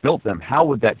 if you built them, how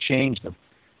would that change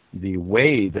the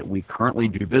way that we currently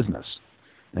do business?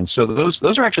 And so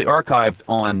those are actually archived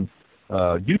on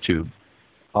YouTube,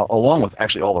 along with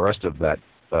actually all the rest of that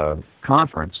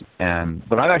conference.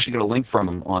 But I've actually got a link from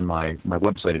them on my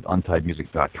website at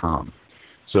untiedmusic.com.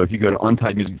 So if you go to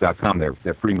untiedmusic.com,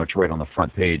 they're pretty much right on the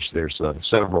front page. There's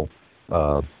several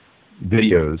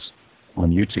videos on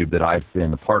YouTube that I've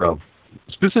been a part of,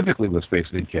 specifically with Space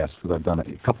Vidcast, because I've done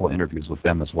a couple of interviews with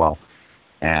them as well.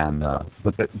 And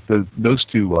but those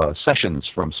 2 sessions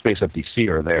from Space Up DC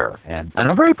are there, and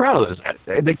I'm very proud of those.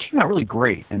 They came out really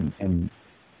great, and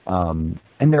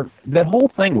that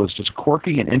whole thing was just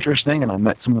quirky and interesting, and I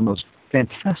met some of the most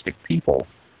fantastic people.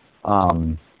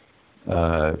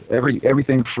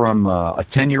 Everything from a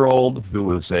 10-year-old who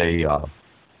was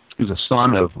who's a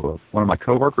son of one of my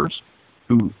coworkers,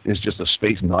 who is just a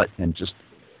space nut, and just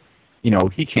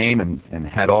he came and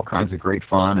had all kinds of great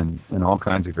fun and all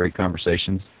kinds of great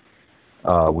conversations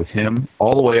with him,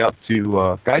 all the way up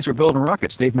to guys who are building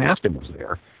rockets. Dave Maston was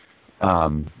there.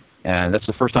 And that's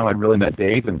the first time I'd really met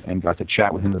Dave and got to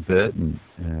chat with him a bit. And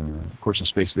of course, the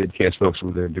Space Vidcast folks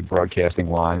were there broadcasting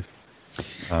live.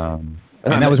 And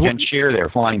that was Jen Shear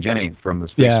there, Flying Jenny from the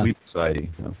Space Sweep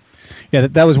Society. So. Yeah,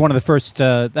 that was one of the first.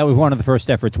 That was one of the first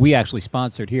efforts we actually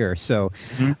sponsored here. So,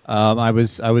 I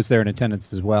was there in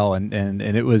attendance as well, and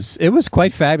it was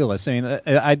quite fabulous. I mean,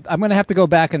 I'm going to have to go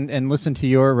back and listen to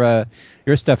your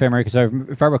stuff, Emery, because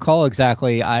if I recall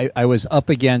exactly, I was up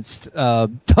against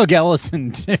Doug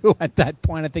Ellison too at that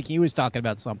point. I think he was talking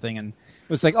about something, and it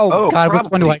was like, oh God, probably.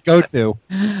 Which one do I go to?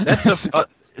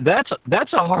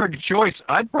 That's a hard choice.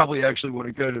 I'd probably actually want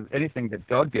to go to anything that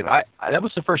Doug did. That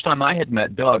was the first time I had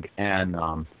met Doug, and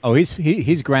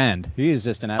he's grand. He is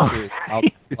just an absolute. I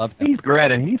love him. He's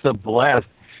grand, and he's a blast.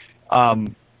 I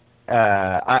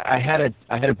had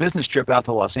a business trip out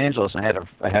to Los Angeles, and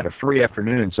I had a free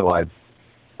afternoon, so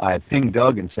I pinged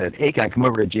Doug and said, "Hey, can I come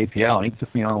over to JPL?" And he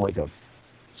took me on like a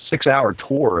 6-hour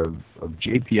tour of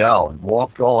JPL and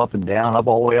walked all up and down, up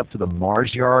all the way up to the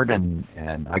Mars Yard, and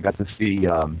I got to see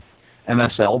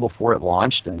MSL before it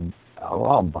launched, and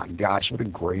oh my gosh, what a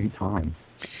great time.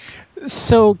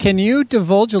 So can you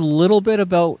divulge a little bit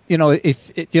about,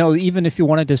 if even if you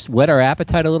want to just whet our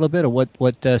appetite a little bit of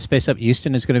what Space Up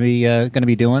Houston is going to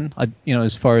be doing,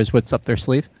 as far as what's up their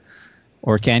sleeve?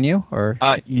 Or can you? Or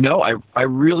I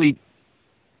really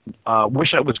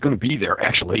wish I was going to be there.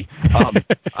 Actually,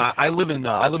 I live in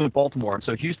Baltimore, and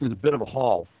so Houston's a bit of a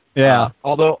haul. Yeah.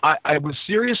 Although I was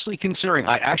seriously considering,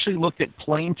 I actually looked at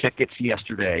plane tickets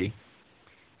yesterday,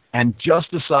 and just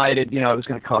decided, it was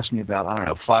going to cost me about,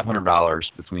 $500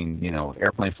 between,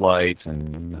 airplane flights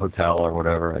and hotel or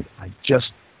whatever.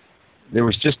 There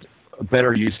was just a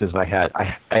better use as I had.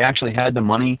 I actually had the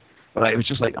money, but I was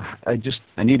just like, I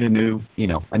need a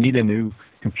new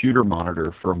computer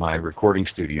monitor for my recording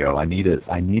studio. I need a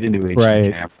new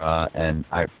HD camera, and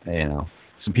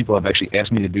some people have actually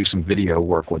asked me to do some video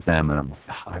work with them, and I'm like,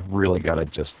 I really got to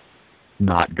just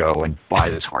not go and buy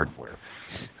this hardware,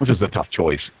 which is a tough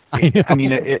choice. I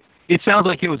mean, it sounds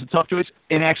like it was a tough choice,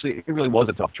 and actually, it really was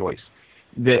a tough choice.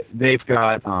 They've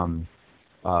got,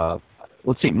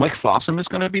 let's see, Mike Fossum is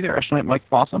going to be there. Astronaut Mike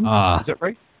Fossum, is that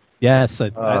right? Yes,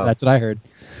 that's what I heard.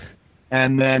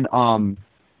 And then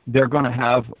they're going to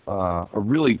have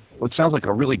what sounds like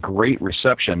a really great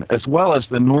reception, as well as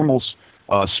the normal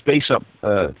space up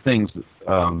things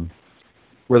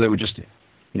where they would just,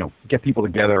 get people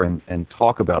together and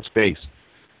talk about space.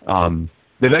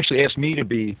 They've actually asked me to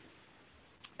be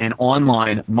an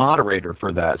online moderator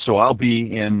for that, so I'll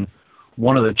be in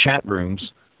one of the chat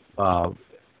rooms along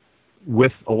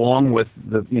with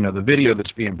the video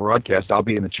that's being broadcast. I'll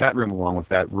be in the chat room along with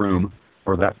that room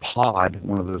or that pod,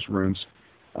 one of those rooms.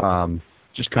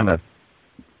 Just kind of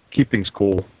keep things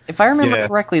cool. If I remember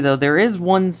correctly, though, there is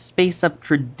one Space Up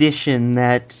tradition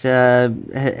that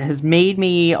has made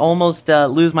me almost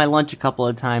lose my lunch a couple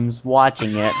of times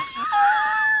watching it.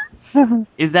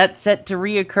 Is that set to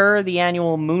reoccur, the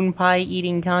annual moon pie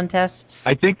eating contest?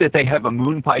 I think that they have a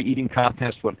moon pie eating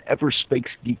contest whenever Space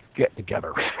Geeks get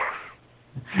together.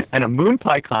 And a moon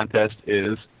pie contest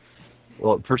is,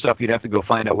 well, first off, you'd have to go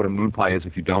find out what a moon pie is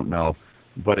if you don't know.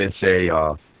 But it's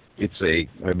a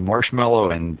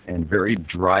marshmallow and very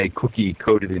dry cookie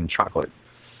coated in chocolate.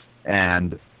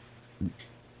 And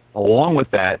along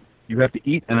with that, you have to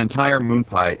eat an entire moon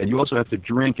pie, and you also have to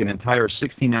drink an entire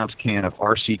 16-ounce can of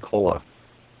RC Cola.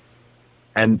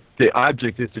 And the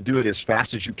object is to do it as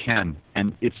fast as you can,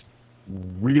 and it's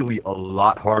really a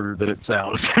lot harder than it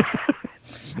sounds.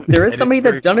 There is somebody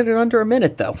that's done it in under a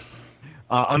minute, though.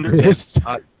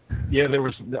 Yeah, there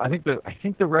was. I think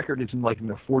the record is in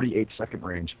the 48-second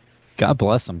range. God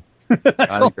bless them.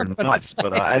 I think they're nuts,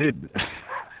 but I didn't.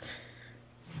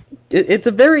 It's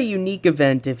a very unique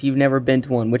event if you've never been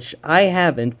to one, which I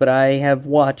haven't, but I have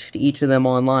watched each of them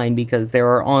online because there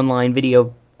are online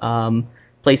video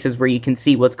places where you can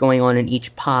see what's going on in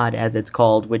each pod, as it's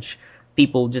called, which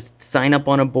people just sign up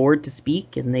on a board to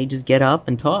speak, and they just get up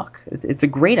and talk. It's a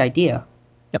great idea.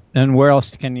 Yep. And where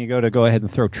else can you go ahead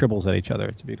and throw tribbles at each other?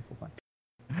 It's a beautiful thing.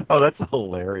 Oh, that's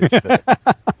hilarious.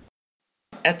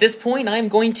 At this point, I'm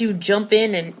going to jump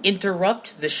in and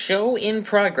interrupt the show in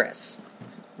progress.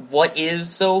 What is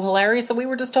so hilarious that we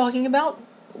were just talking about?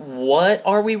 What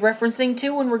are we referencing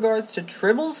to in regards to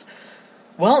tribbles?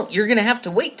 Well, you're going to have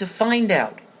to wait to find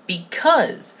out,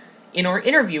 because in our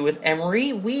interview with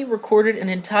Emery, we recorded an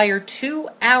entire 2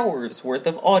 hours worth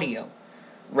of audio.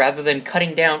 Rather than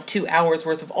cutting down 2 hours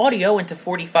worth of audio into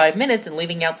 45 minutes and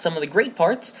leaving out some of the great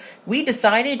parts, we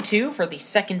decided to, for the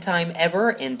second time ever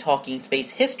in Talking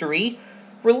Space history,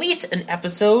 release an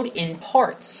episode in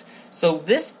parts. So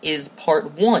this is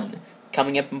part 1.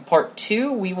 Coming up in part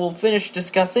 2, we will finish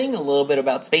discussing a little bit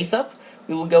about Space Up.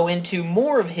 We will go into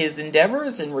more of his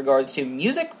endeavors in regards to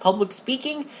music, public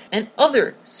speaking, and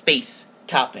other space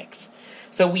topics.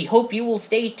 So we hope you will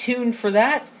stay tuned for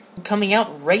that. Coming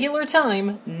out regular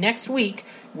time next week,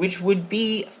 which would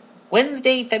be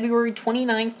Wednesday, February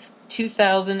 29th,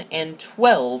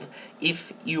 2012,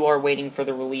 if you are waiting for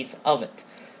the release of it.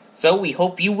 So we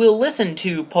hope you will listen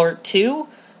to part 2,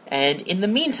 and in the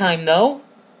meantime, though,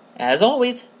 as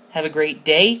always, have a great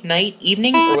day, night,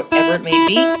 evening, or whatever it may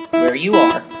be, where you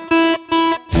are.